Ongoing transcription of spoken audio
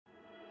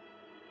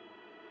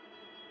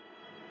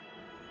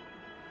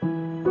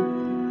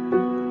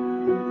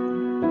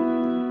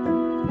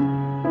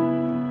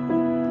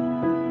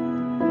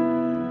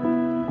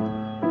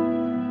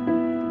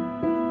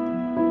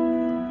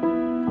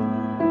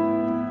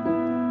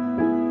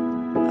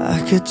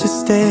I could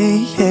just stay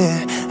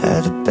here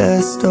at the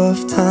best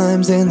of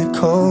times in the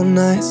cold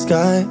night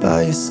sky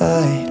by your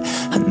side.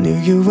 I knew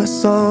you were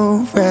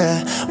so rare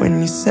when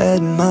you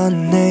said my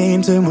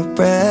name, took my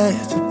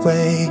breath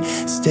away.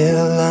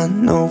 Still I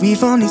know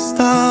we've only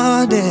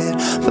started,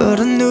 but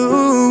I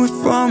knew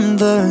it from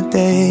the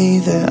day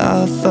that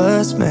I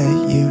first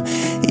met you.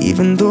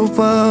 Even the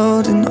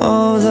world and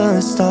all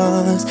the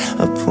stars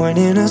are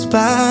pointing us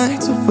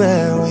back to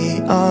where we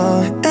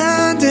are.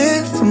 And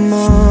if I'm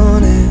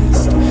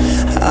honest,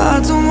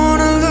 I don't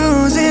wanna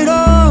lose it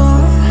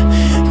all,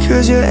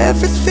 'cause you're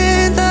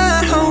everything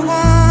that I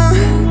want.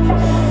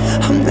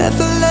 I'm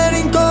never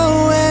letting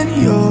go when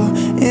you're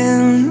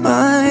in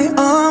my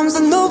arms.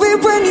 I know it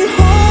when you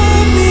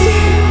hold me.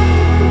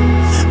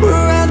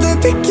 We're at the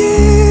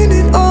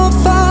beginning of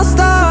our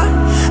start,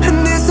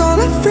 and it's all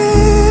I've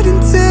read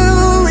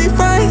until we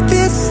write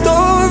this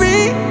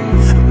story.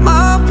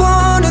 My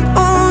one and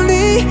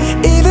only,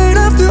 even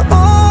after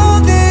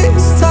all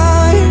this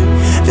time,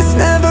 there's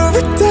never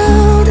a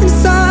doubt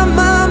inside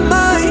my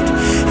mind.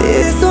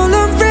 It's all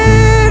I've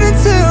read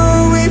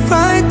until we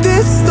write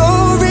this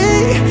story.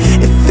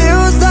 It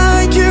feels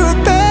like you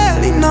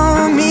barely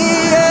know me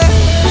yet.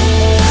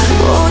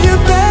 Oh, you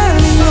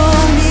barely know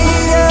me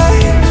yet.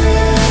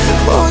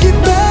 Oh, you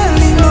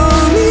barely know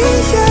me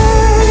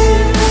yet.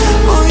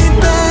 Oh, you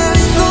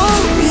barely know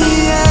me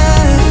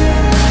yet.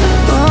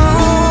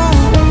 Oh,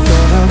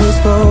 thought I was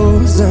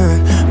frozen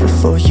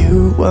before you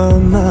were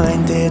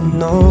mine. Didn't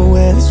know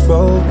where this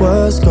road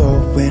was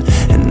going,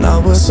 and I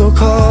was so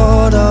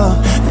caught up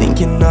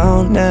thinking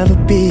I'll never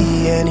be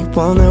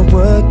anyone that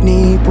would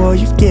need what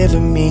you've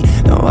given me.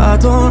 No, I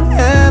don't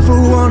ever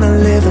wanna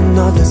live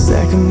another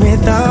second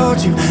without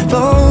you.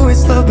 Though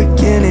it's the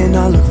beginning,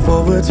 I look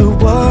forward to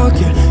what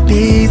could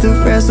be the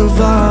rest of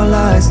our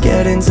lives.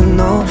 Getting to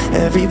know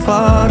every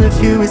part of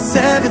you is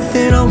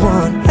everything I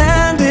want.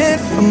 And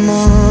if I'm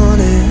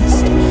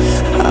honest,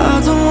 I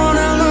don't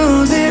wanna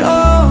lose it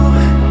all,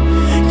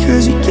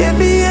 'cause you give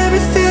me